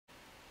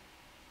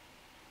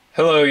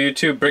Hello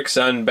YouTube, Bricks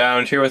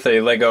Unbound here with a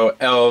LEGO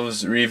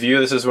Elves review.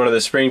 This is one of the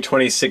Spring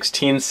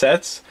 2016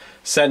 sets,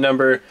 set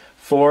number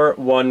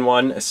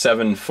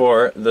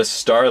 41174, the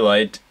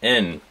Starlight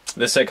Inn.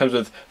 This set comes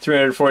with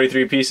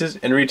 343 pieces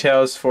and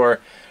retails for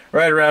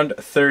right around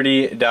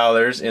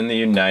 $30 in the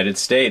United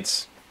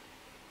States.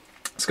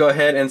 Let's go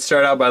ahead and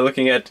start out by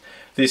looking at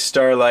the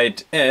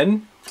Starlight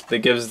Inn that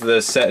gives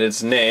the set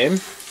its name.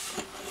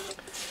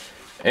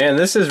 And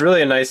this is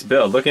really a nice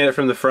build. Looking at it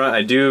from the front,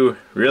 I do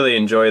really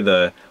enjoy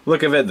the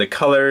look of it. The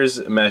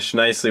colors mesh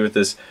nicely with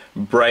this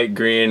bright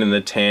green and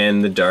the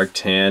tan, the dark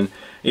tan.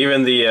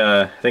 Even the,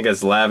 I think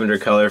it's lavender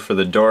color for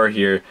the door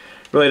here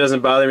really doesn't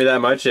bother me that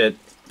much. It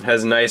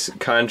has nice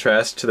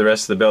contrast to the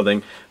rest of the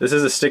building. This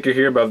is a sticker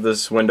here above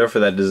this window for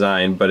that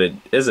design, but it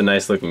is a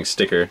nice looking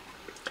sticker.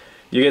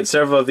 You get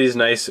several of these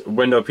nice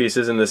window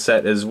pieces in the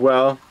set as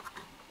well.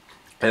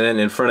 And then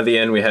in front of the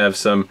inn we have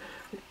some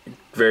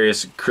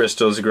various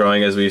crystals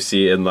growing, as we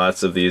see in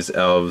lots of these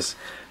Elves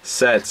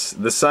sets.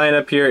 The sign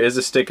up here is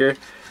a sticker.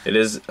 It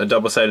is a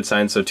double-sided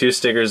sign, so two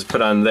stickers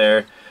put on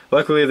there.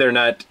 Luckily they're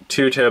not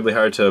too terribly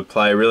hard to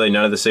apply. Really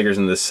none of the stickers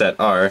in this set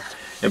are.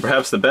 And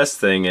perhaps the best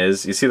thing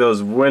is, you see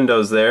those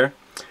windows there?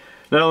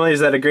 Not only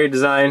is that a great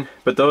design,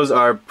 but those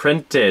are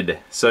printed,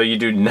 so you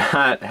do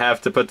not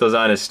have to put those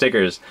on as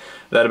stickers.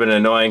 That would have been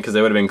annoying because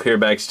they would have been clear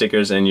back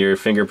stickers and your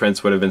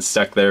fingerprints would have been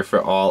stuck there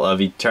for all of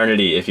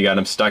eternity if you got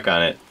them stuck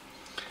on it.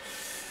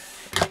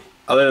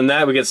 Other than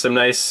that, we get some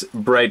nice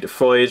bright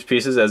foliage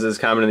pieces, as is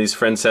common in these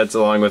friend sets,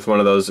 along with one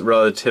of those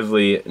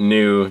relatively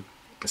new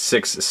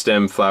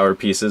 6-stem flower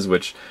pieces,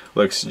 which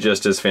looks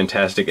just as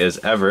fantastic as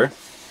ever.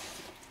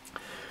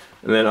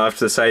 And then off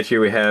to the side here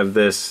we have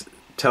this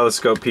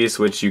telescope piece,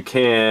 which you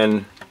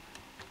can,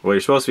 well,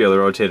 you're supposed to be able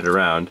to rotate it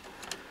around.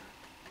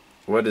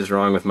 What is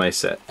wrong with my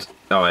set?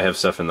 Oh, I have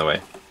stuff in the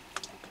way.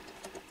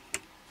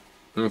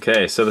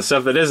 Okay, so the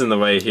stuff that is in the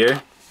way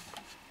here,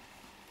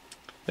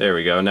 there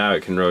we go, now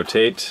it can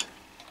rotate.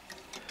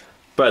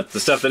 But the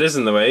stuff that is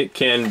in the way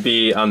can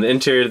be on the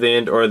interior of the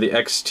inn or the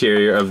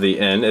exterior of the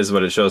inn, is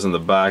what it shows on the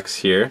box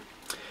here.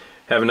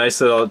 Have a nice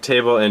little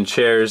table and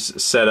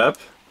chairs set up.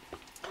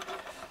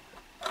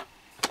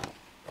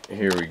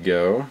 Here we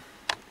go.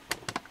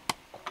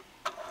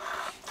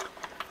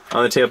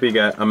 On the table you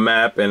got a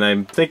map, and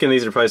I'm thinking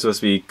these are probably supposed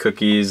to be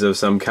cookies of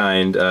some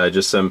kind,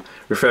 just some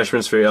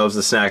refreshments for your elves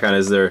to snack on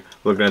as they're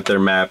looking at their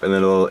map, and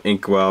then a little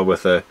inkwell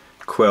with a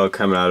quill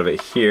coming out of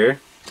it here.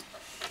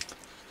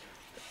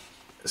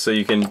 So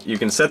you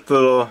can set the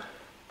little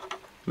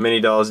mini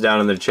dolls down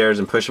in their chairs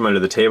and push them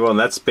under the table, and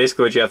that's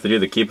basically what you have to do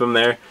to keep them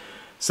there.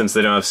 Since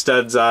they don't have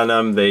studs on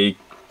them, they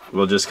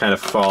will just kind of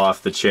fall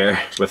off the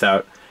chair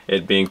without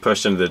it being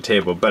pushed under the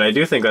table. But I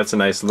do think that's a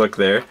nice look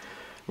there.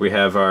 We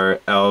have our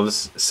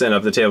elves sitting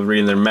up the table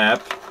reading their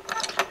map,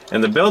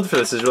 and the build for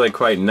this is really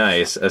quite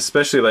nice,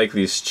 especially like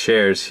these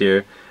chairs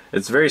here.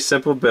 It's a very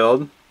simple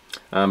build.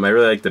 I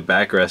really like the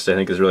backrest. I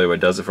think is really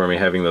what does it for me,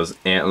 having those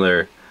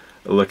antler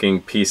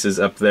looking pieces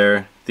up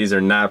there. These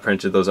are not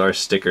printed, those are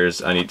stickers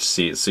on each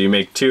seat. So you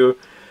make two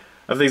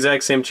of the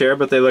exact same chair,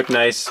 but they look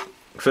nice.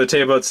 For the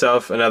table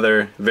itself,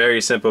 another very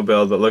simple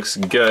build, but looks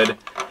good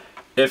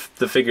if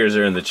the figures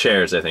are in the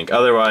chairs, I think.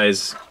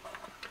 Otherwise,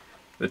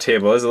 the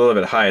table is a little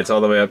bit high. It's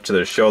all the way up to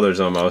their shoulders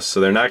almost,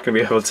 so they're not going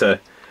to be able to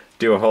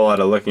do a whole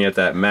lot of looking at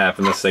that map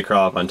unless they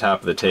crawl up on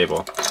top of the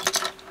table.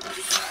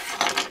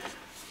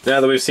 Now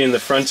that we've seen the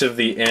front of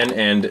the inn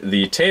and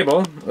the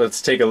table,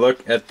 let's take a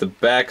look at the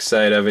back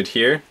side of it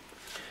here.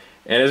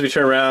 And as we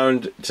turn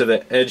around to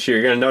the edge here,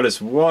 you're going to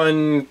notice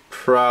one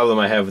problem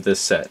I have with this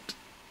set.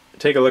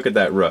 Take a look at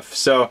that roof.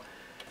 So, it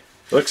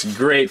looks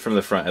great from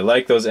the front. I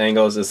like those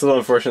angles. It's a little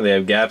unfortunate they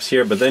have gaps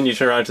here, but then you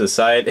turn around to the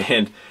side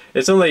and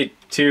it's only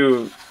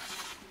two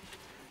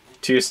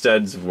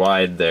studs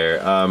wide there,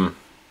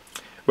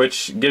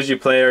 which gives you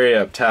play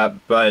area up top,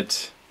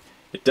 but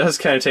it does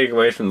kind of take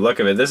away from the look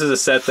of it. This is a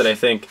set that I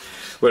think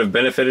would have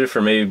benefited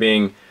from maybe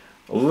being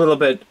a little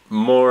bit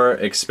more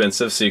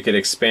expensive, so you could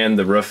expand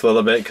the roof a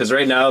little bit, because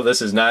right now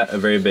this is not a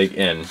very big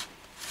inn.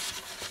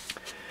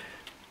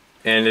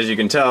 And as you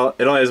can tell,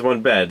 it only has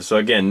one bed, so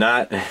again,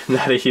 not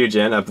a huge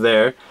inn up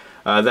there.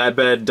 That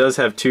bed does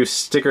have two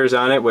stickers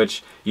on it,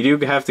 which you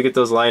do have to get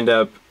those lined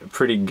up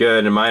pretty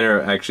good, and mine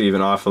are actually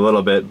even off a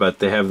little bit, but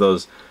they have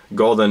those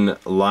golden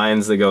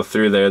lines that go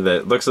through there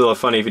that looks a little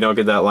funny if you don't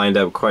get that lined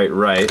up quite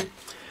right.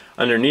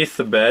 Underneath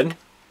the bed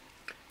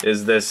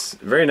is this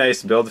very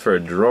nice build for a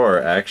drawer,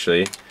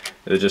 actually.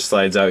 It just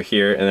slides out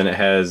here, and then it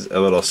has a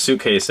little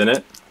suitcase in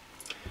it.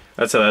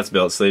 That's how that's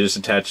built, so they just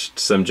attached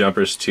some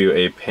jumpers to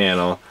a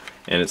panel,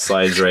 and it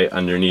slides right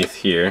underneath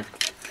here.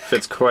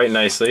 Fits quite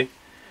nicely.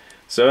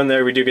 So in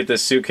there we do get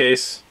this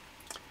suitcase,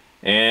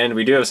 and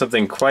we do have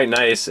something quite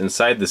nice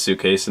inside the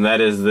suitcase, and that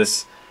is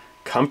this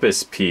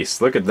compass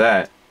piece. Look at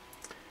that.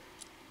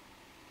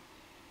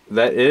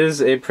 That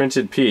is a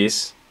printed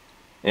piece,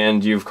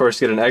 and you of course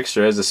get an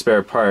extra as a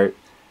spare part.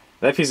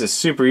 That piece is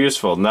super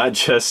useful, not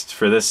just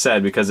for this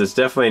set, because it's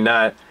definitely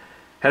not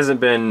hasn't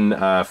been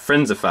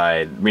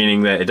frenzified,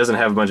 meaning that it doesn't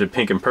have a bunch of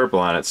pink and purple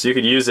on it. So you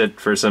could use it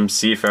for some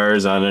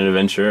seafarers on an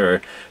adventure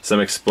or some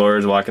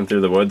explorers walking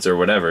through the woods or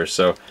whatever.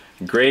 So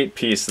great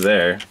piece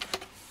there.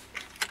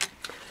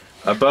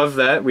 Above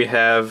that we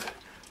have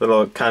a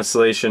little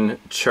constellation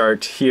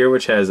chart here,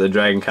 which has a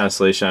dragon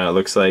constellation on it,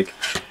 looks like,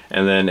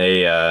 and then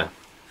a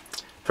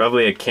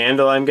probably a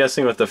candle, I'm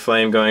guessing, with the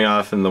flame going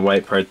off in the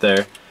white part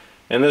there.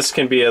 And this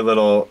can be a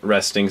little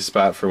resting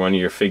spot for one of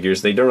your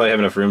figures. They don't really have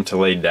enough room to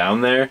lay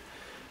down there,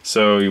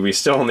 so we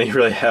still only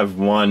really have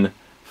one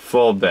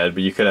full bed,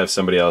 but you could have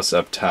somebody else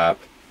up top.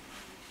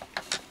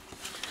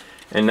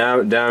 And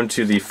now down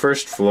to the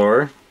first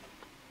floor.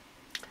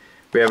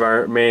 We have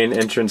our main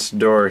entrance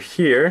door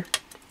here,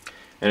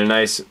 and a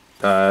nice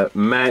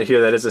mat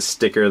here. That is a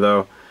sticker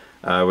though,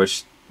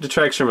 which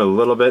detracts from it a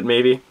little bit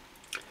maybe.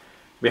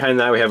 Behind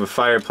that we have a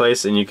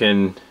fireplace, and you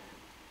can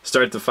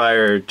start the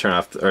fire, turn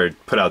off, or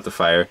put out the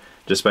fire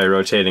just by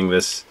rotating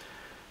this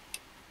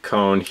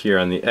cone here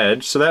on the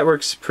edge. So that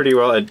works pretty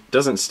well. It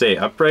doesn't stay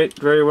upright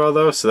very well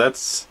though, so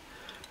that's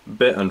a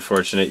bit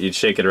unfortunate. You'd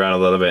shake it around a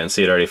little bit and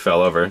see it already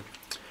fell over.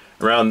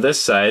 Around this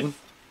side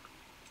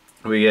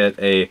we get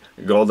a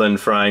golden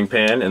frying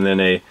pan and then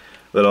a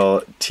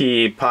little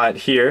teapot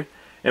here.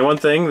 And one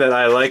thing that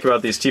I like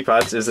about these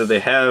teapots is that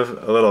they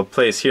have a little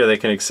place here they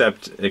can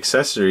accept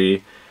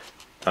accessory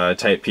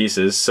type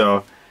pieces.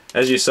 So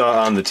as you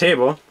saw on the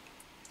table,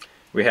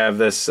 we have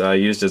this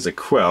used as a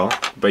quill,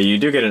 but you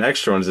do get an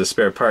extra one as a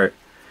spare part.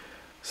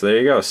 So there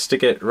you go,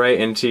 stick it right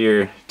into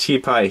your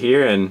teapot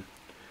here, and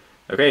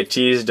okay,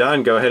 tea's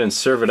done. Go ahead and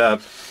serve it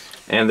up.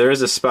 And there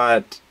is a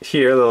spot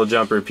here, a little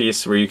jumper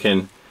piece, where you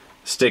can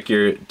stick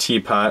your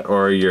teapot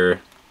or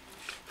your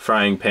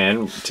frying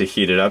pan to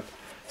heat it up.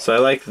 So I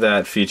like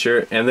that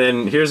feature. And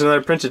then here's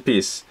another printed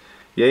piece.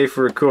 Yay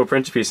for a cool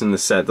printed piece in the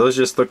set. Those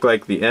just look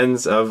like the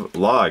ends of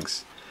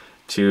logs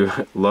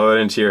to load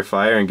into your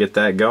fire and get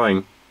that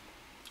going.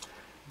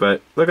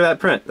 But look at that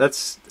print.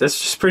 That's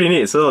just pretty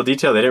neat. It's a little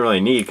detail they didn't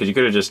really need, because you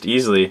could have just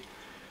easily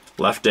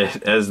left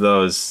it as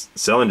those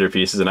cylinder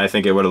pieces and I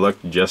think it would have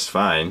looked just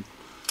fine.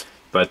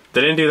 But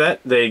they didn't do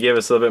that. They gave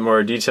us a little bit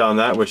more detail on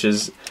that, which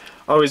is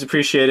always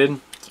appreciated.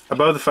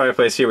 Above the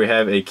fireplace here we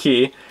have a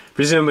key.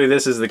 Presumably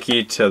this is the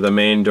key to the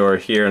main door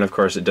here, and of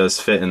course it does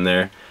fit in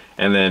there.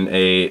 And then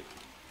a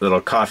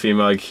little coffee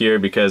mug here,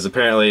 because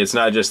apparently it's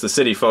not just the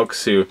city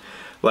folks who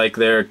like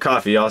their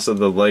coffee, also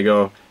the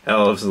Lego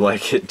elves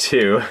like it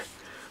too.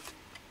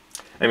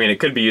 I mean, it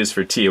could be used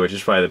for tea, which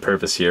is probably the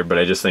purpose here, but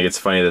I just think it's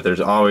funny that there's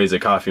always a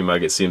coffee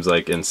mug, it seems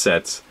like, in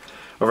sets.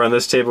 Over on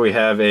this table we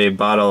have a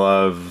bottle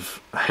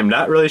of, I'm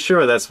not really sure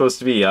what that's supposed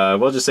to be,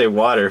 we'll just say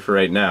water for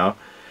right now.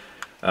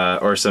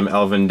 Or some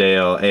elven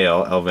ale,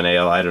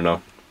 I don't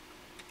know.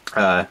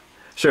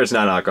 Sure, it's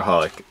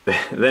non-alcoholic.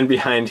 Then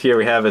behind here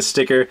we have a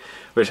sticker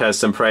which has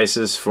some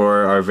prices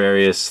for our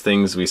various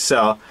things we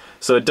sell.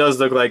 So it does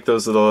look like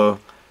those little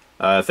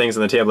things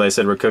on the table I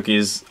said were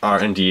cookies are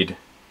indeed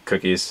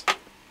cookies.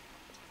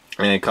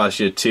 And it costs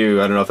you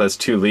I don't know if that's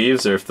 2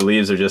 leaves or if the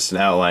leaves are just an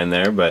outline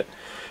there, but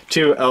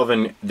 2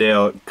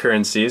 Elvendale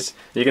currencies.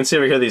 You can see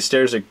over here these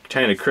stairs are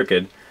kind of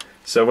crooked.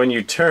 So when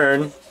you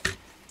turn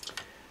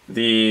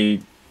the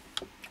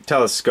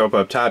telescope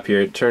up top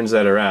here, it turns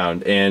that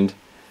around, and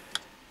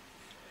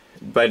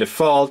by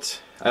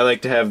default I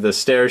like to have the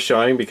stairs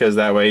showing, because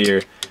that way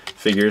your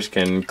figures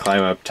can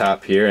climb up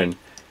top here and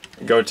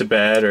go to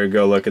bed or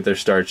go look at their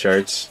star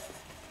charts.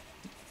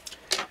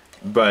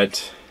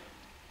 But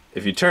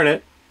if you turn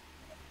it,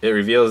 it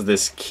reveals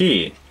this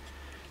key.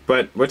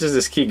 But what does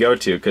this key go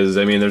to? Because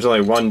I mean, there's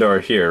only one door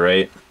here,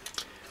 right?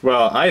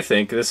 Well, I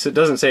think this, it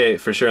doesn't say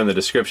it for sure in the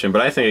description,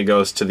 but I think it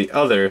goes to the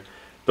other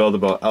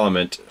buildable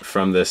element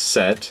from this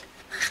set.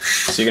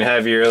 So you can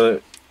have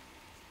your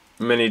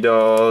mini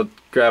doll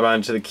grab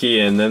onto the key,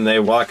 and then they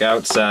walk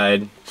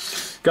outside,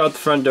 go out the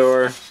front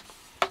door,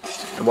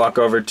 and walk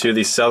over to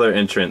the cellar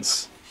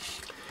entrance.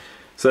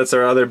 So that's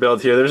our other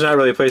build here. There's not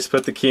really a place to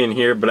put the key in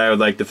here, but I would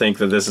like to think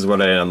that this is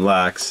what it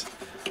unlocks.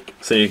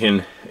 So you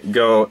can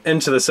go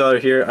into the cellar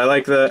here. I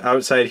like the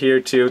outside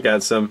here too.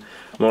 Got some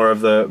more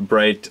of the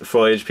bright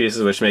foliage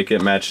pieces, which make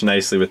it match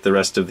nicely with the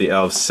rest of the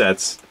Elves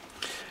sets.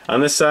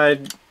 On this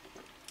side,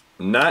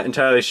 not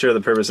entirely sure the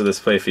purpose of this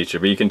play feature,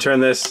 but you can turn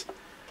this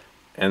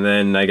and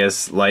then I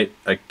guess light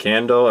a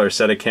candle or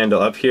set a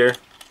candle up here.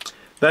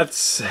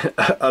 That's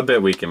a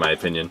bit weak in my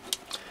opinion.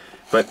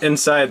 But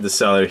inside the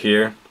cellar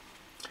here,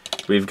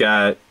 we've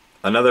got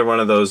another one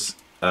of those,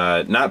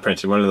 not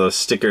printed, one of those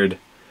stickered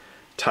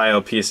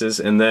tile pieces,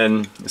 and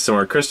then some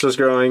more crystals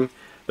growing.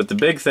 But the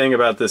big thing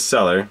about this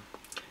cellar,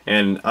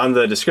 and on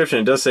the description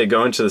it does say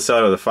go into the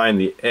cellar to find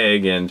the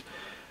egg and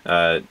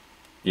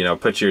you know,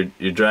 put your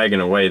dragon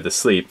away to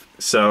sleep.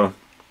 So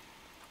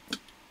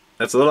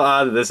that's a little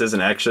odd that this isn't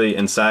actually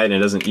inside and it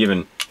doesn't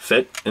even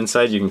fit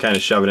inside. You can kind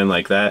of shove it in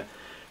like that.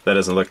 That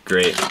doesn't look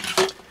great.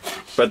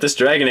 But this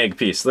dragon egg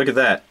piece, look at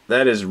that.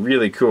 That is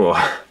really cool.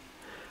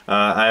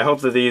 I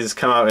hope that these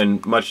come out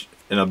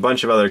in a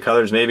bunch of other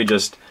colors, maybe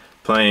just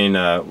plain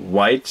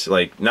white,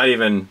 like not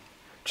even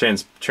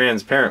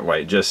transparent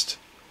white, just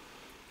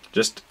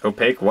just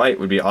opaque white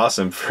would be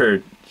awesome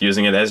for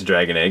using it as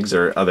dragon eggs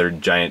or other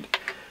giant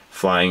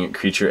flying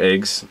creature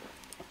eggs.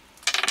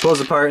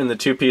 Pulls apart in the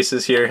 2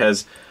 pieces here,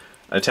 has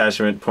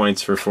attachment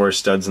points for 4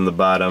 studs in the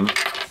bottom.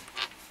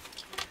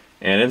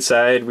 And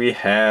inside we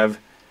have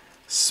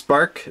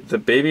Spark, the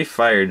baby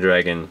fire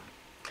dragon.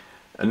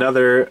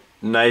 Another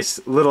nice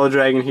little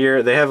dragon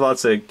here. They have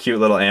lots of cute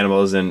little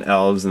animals and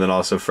elves and then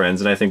also friends,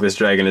 and I think this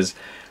dragon is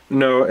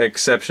no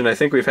exception. I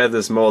think we've had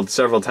this mold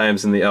several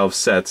times in the elf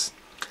sets.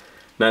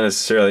 Not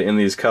necessarily in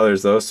these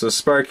colors though. So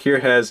Spark here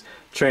has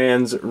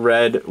trans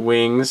red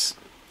wings,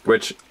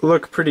 which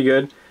look pretty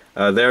good.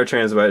 They are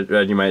trans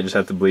red, you might just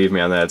have to believe me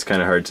on that, it's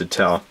kind of hard to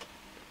tell.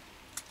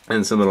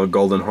 And some little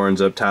golden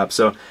horns up top.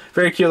 So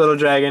very cute little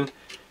dragon.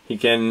 He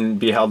can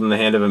be held in the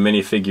hand of a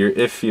minifigure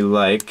if you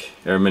like,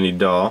 or a mini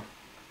doll.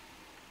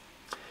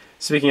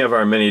 Speaking of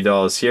our mini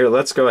dolls here,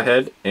 let's go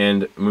ahead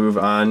and move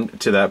on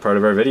to that part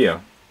of our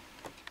video.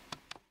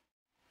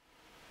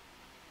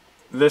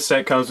 This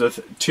set comes with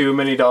 2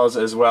 mini dolls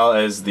as well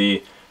as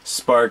the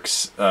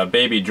Sparks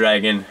baby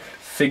dragon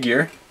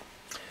figure.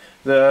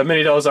 The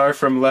mini dolls are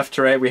from left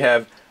to right. We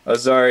have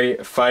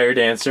Azari Fire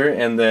Dancer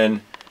and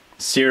then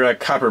Sierra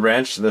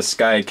Copperbranch, the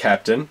Sky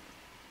Captain.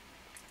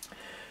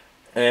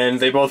 And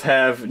they both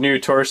have new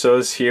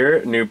torsos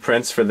here, new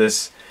prints for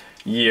this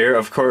year.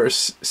 Of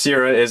course,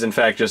 Sierra is in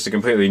fact just a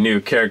completely new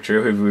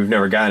character who we've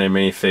never gotten in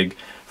minifig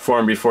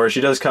form before.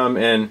 She does come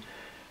in,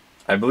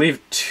 I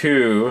believe,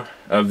 2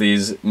 of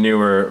these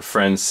newer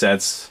Friends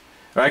sets.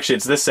 Or actually,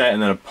 it's this set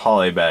and then a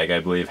poly bag, I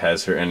believe,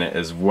 has her in it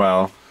as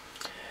well.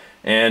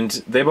 And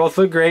they both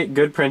look great,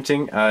 good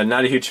printing.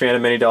 Not a huge fan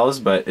of mini dolls,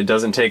 but it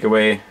doesn't take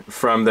away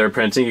from their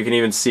printing. You can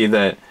even see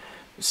that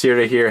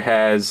Sierra here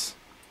has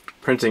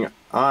printing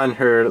on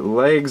her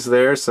legs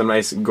there, some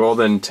nice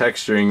golden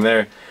texturing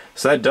there.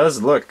 So that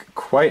does look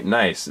quite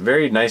nice.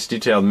 Very nice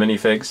detailed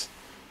minifigs.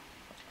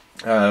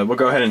 We'll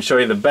go ahead and show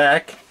you the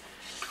back.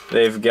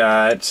 They've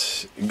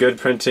got good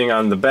printing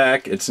on the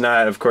back. It's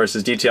not, of course,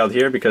 as detailed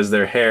here because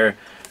their hair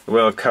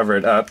will cover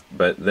it up,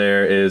 but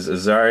there is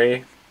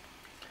Azari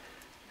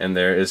and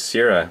there is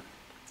Sierra.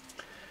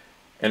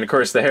 And of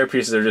course the hair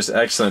pieces are just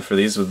excellent for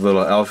these with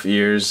little elf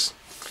ears.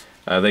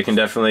 They can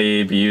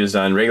definitely be used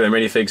on regular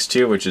minifigs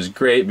too, which is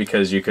great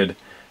because you could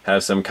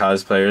have some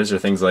cosplayers or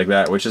things like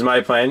that, which is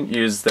my plan.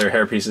 Use their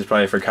hair pieces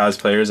probably for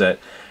cosplayers at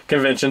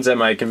conventions, at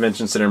my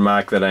convention center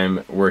mock that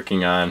I'm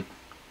working on.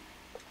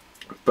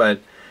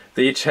 But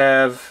they each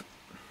have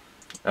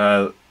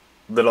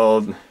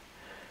little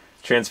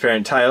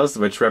transparent tiles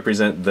which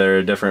represent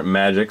their different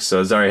magics.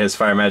 So Azari has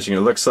fire magic, and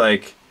it looks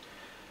like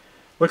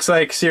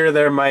Sierra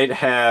there might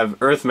have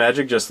earth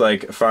magic just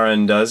like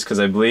Farron does, because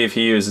I believe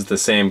he uses the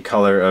same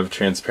color of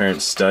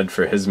transparent stud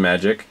for his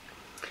magic.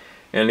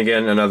 And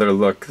again, another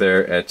look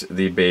there at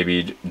the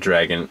baby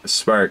dragon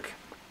Spark.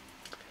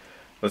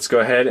 Let's go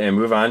ahead and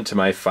move on to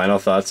my final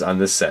thoughts on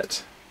this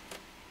set.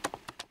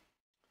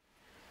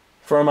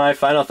 For my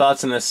final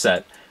thoughts on this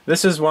set,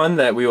 this is one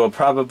that we will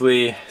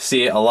probably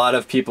see a lot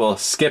of people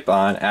skip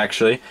on,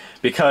 actually,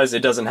 because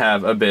it doesn't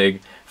have a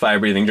big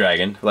fire-breathing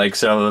dragon like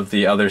several of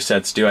the other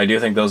sets do. I do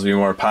think those will be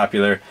more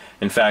popular.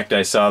 In fact,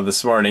 I saw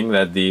this morning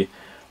that the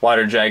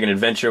Water Dragon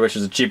Adventure, which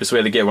is the cheapest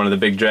way to get one of the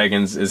big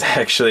dragons, is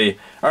actually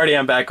already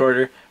on back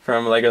order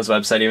from LEGO's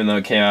website, even though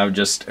it came out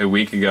just a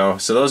week ago.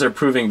 So those are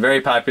proving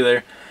very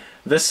popular.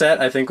 This set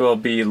I think will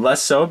be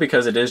less so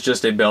because it is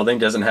just a building,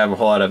 doesn't have a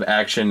whole lot of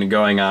action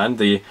going on.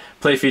 The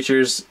play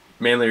features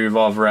mainly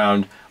revolve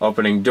around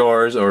opening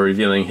doors or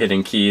revealing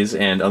hidden keys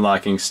and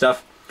unlocking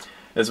stuff,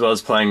 as well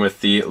as playing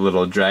with the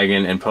little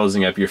dragon and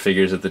posing up your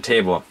figures at the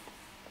table.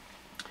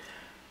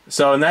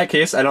 So in that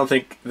case, I don't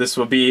think this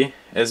will be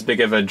as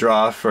big of a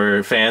draw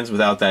for fans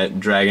without that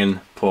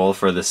dragon pull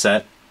for the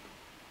set.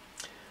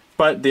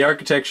 But the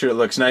architecture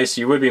looks nice.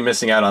 You would be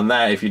missing out on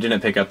that if you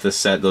didn't pick up this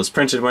set. Those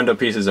printed window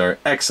pieces are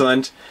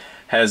excellent.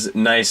 Has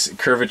nice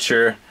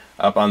curvature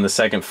up on the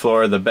second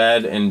floor of the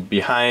bed, and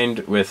behind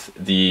with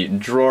the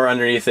drawer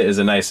underneath it is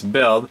a nice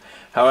build.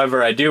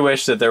 However, I do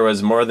wish that there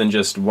was more than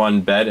just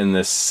one bed in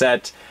this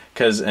set,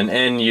 because an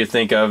inn you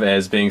think of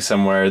as being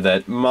somewhere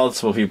that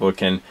multiple people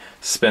can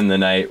spend the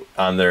night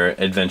on their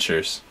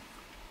adventures.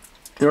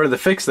 In order to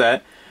fix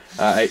that,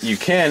 you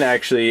can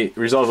actually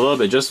resolve a little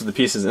bit just with the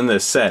pieces in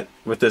this set.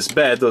 With this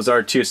bed, those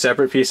are 2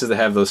 separate pieces that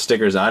have those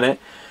stickers on it,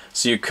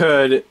 so you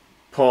could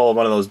pull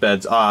one of those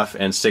beds off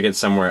and stick it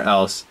somewhere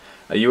else.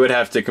 You would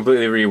have to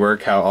completely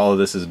rework how all of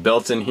this is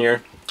built in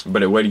here,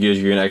 but it would give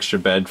you an extra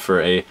bed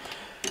for a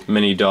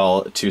mini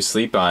doll to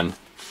sleep on.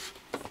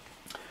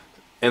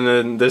 And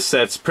then this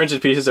set's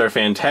printed pieces are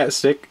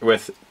fantastic,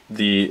 with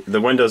the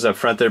windows up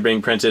front there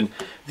being printed,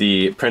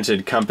 the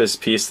printed compass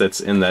piece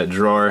that's in that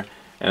drawer,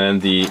 and then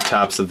the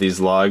tops of these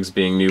logs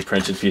being new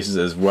printed pieces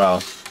as well.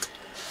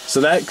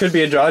 So that could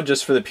be a draw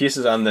just for the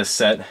pieces on this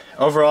set.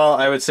 Overall,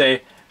 I would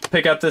say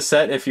pick up this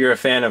set if you're a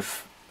fan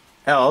of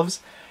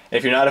Elves.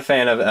 If you're not a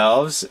fan of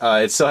Elves,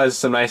 it still has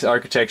some nice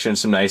architecture and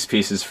some nice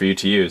pieces for you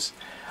to use.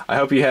 I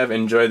hope you have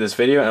enjoyed this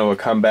video and will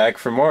come back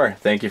for more.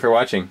 Thank you for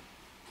watching.